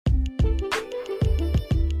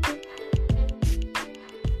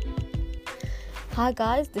Hi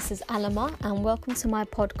guys, this is Alama and welcome to my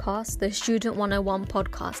podcast, the Student 101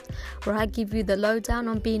 podcast, where I give you the lowdown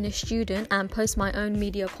on being a student and post my own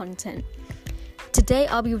media content. Today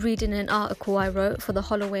I'll be reading an article I wrote for the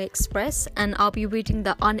Holloway Express and I'll be reading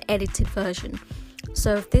the unedited version.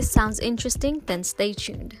 So if this sounds interesting, then stay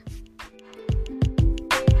tuned.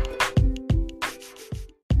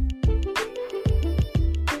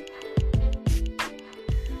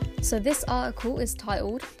 So this article is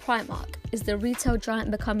titled Primark, is the retail giant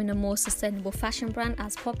becoming a more sustainable fashion brand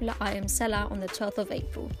as popular items sell out on the 12th of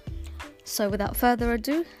April? So without further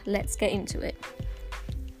ado, let's get into it.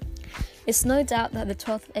 It's no doubt that the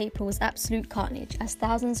 12th of April was absolute carnage as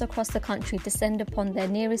thousands across the country descend upon their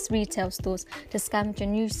nearest retail stores to scavenge a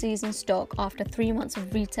new season stock after 3 months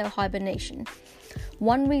of retail hibernation.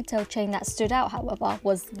 One retail chain that stood out, however,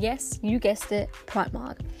 was, yes, you guessed it,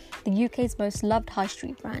 Primark, the UK's most loved high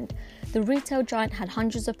street brand. The retail giant had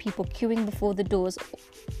hundreds of people queuing before the doors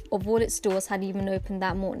of all its stores had even opened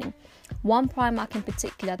that morning. One Primark in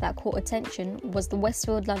particular that caught attention was the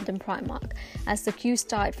Westfield London Primark, as the queue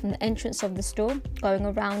started from the entrance of the store, going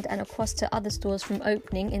around and across to other stores from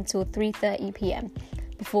opening until 3:30 p.m,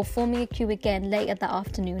 before forming a queue again later that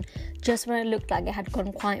afternoon, just when it looked like it had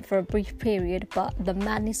gone quiet for a brief period, but the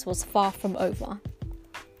madness was far from over.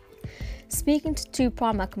 Speaking to two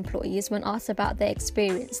Primark employees when asked about their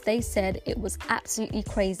experience, they said it was absolutely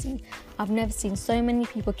crazy. I've never seen so many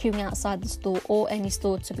people queuing outside the store or any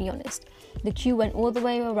store, to be honest. The queue went all the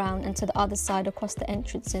way around and to the other side across the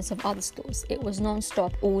entrances of other stores. It was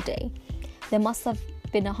non-stop all day. There must have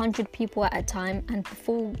been 100 people at a time, and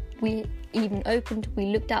before we even opened, we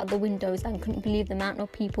looked out the windows and couldn't believe the amount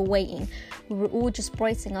of people waiting. We were all just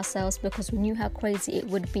bracing ourselves because we knew how crazy it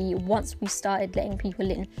would be once we started letting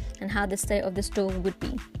people in and how the state of the store would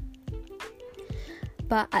be.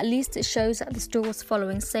 But at least it shows that the store was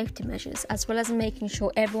following safety measures, as well as making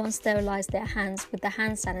sure everyone sterilised their hands with the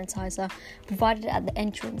hand sanitizer provided at the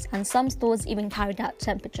entrance, and some stores even carried out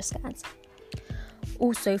temperature scans.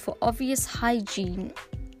 Also, for obvious hygiene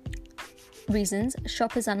reasons,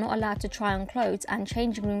 shoppers are not allowed to try on clothes and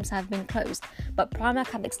changing rooms have been closed, but Primark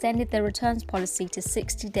have extended their returns policy to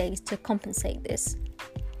 60 days to compensate this.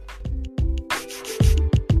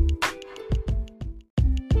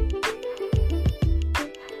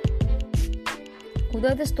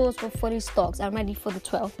 Although the stores were fully stocked and ready for the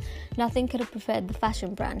 12th, nothing could have prepared the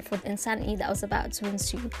fashion brand for the insanity that was about to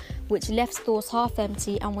ensue, which left stores half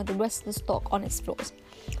empty and with the rest of the stock on its floors.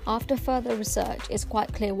 After further research, it's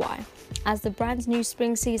quite clear why, as the brand's new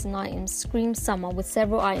spring season items scream summer, with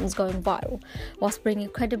several items going viral, whilst being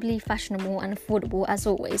incredibly fashionable and affordable as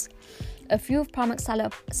always. A few of Primark's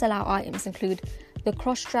sell-out items include the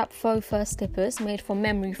cross-strap faux fur slippers made from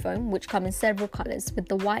memory foam, which come in several colours, with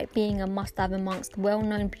the white being a must-have amongst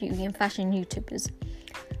well-known beauty and fashion YouTubers,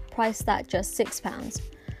 priced at just £6.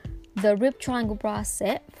 The ribbed triangle bra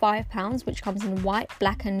set, £5, which comes in white,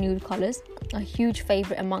 black and nude colours, a huge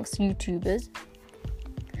favourite amongst YouTubers.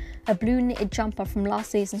 A blue knitted jumper from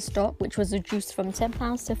last season's stock, which was reduced from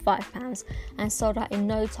 £10 to £5 and sold out in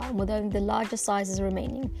no time, with only the larger sizes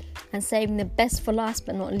remaining. And saving the best for last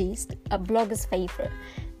but not least, a blogger's favourite,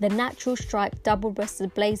 the natural striped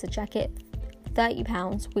double-breasted blazer jacket,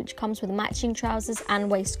 £30, which comes with matching trousers and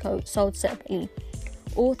waistcoat, sold separately.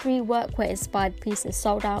 All three workwear-inspired pieces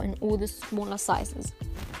sold out in all the smaller sizes.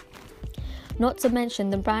 Not to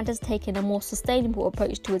mention, the brand has taken a more sustainable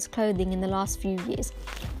approach to its clothing in the last few years,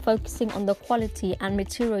 focusing on the quality and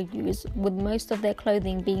material used, with most of their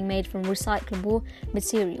clothing being made from recyclable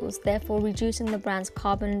materials, therefore reducing the brand's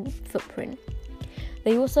carbon footprint.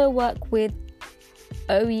 They also work with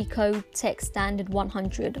OECO Tech Standard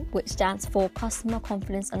 100, which stands for Customer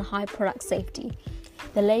Confidence and High Product Safety,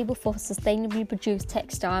 the label for sustainably produced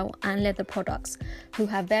textile and leather products, who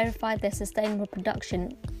have verified their sustainable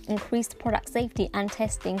production, increased product safety and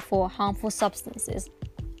testing for harmful substances.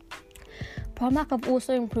 Primark have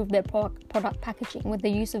also improved their product packaging with the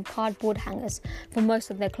use of cardboard hangers for most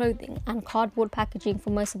of their clothing and cardboard packaging for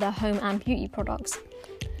most of their home and beauty products.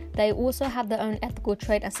 They also have their own ethical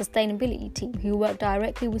trade and sustainability team who work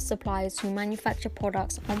directly with suppliers who manufacture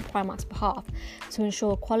products on Primark's behalf to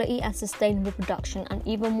ensure quality and sustainable production, and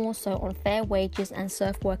even more so on fair wages and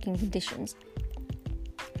safe working conditions.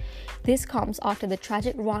 This comes after the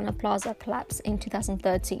tragic Rana Plaza collapse in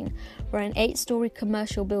 2013, where an 8-storey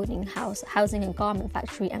commercial building housing a garment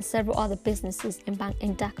factory and several other businesses in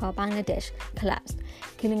Dhaka, Bangladesh collapsed,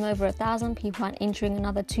 killing over 1,000 people and injuring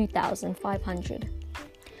another 2,500.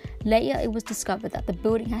 Later, it was discovered that the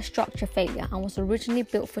building had structure failure and was originally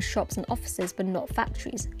built for shops and offices but not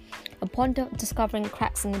factories. A Upon discovering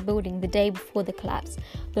cracks in the building the day before the collapse,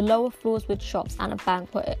 the lower floors with shops and a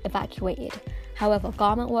bank were evacuated. However,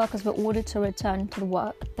 garment workers were ordered to return to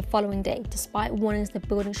work the following day, despite warnings the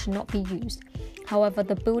building should not be used. However,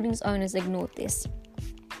 the building's owners ignored this.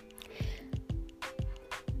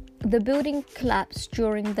 The building collapsed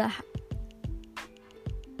during the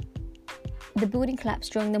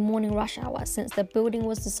morning rush hour. Since the building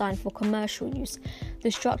was designed for commercial use,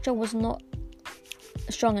 the structure was not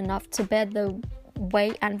strong enough to bear the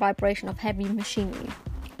weight and vibration of heavy machinery.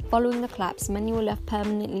 Following the collapse, many were left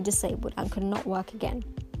permanently disabled and could not work again.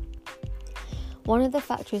 One of the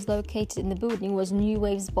factories located in the building was New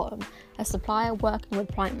Waves Bottom, a supplier working with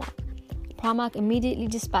Primark. Primark immediately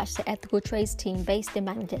dispatched the ethical trades team based in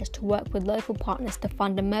Bangladesh to work with local partners to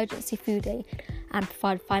fund emergency food aid and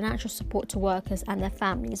provide financial support to workers and their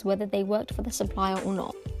families, whether they worked for the supplier or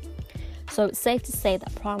not. So it's safe to say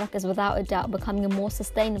that Primark is without a doubt becoming a more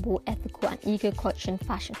sustainable, ethical and eco-conscious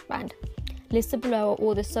fashion brand. Listed below are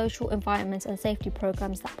all the social, environment and safety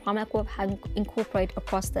programs that Primark will have incorporated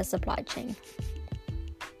across their supply chain.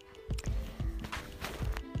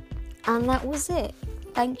 And that was it.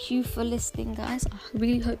 Thank you for listening, guys. I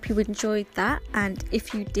really hope you enjoyed that. And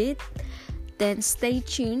if you did, then stay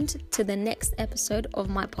tuned to the next episode of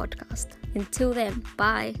my podcast. Until then,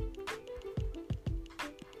 bye.